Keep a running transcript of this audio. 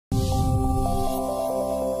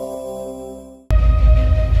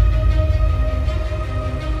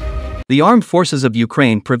the armed forces of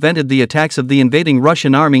Ukraine prevented the attacks of the invading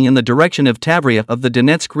Russian army in the direction of Tavria of the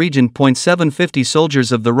Donetsk region. 750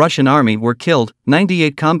 soldiers of the Russian army were killed,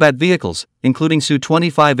 98 combat vehicles, including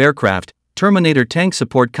Su-25 aircraft, Terminator tank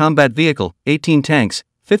support combat vehicle, 18 tanks,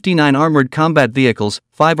 59 armored combat vehicles,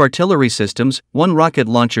 5 artillery systems, 1 rocket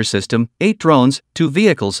launcher system, 8 drones, 2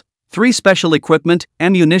 vehicles, 3 special equipment,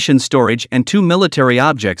 ammunition storage and 2 military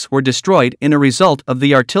objects were destroyed in a result of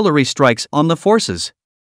the artillery strikes on the forces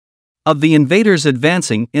of the invaders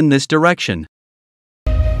advancing in this direction.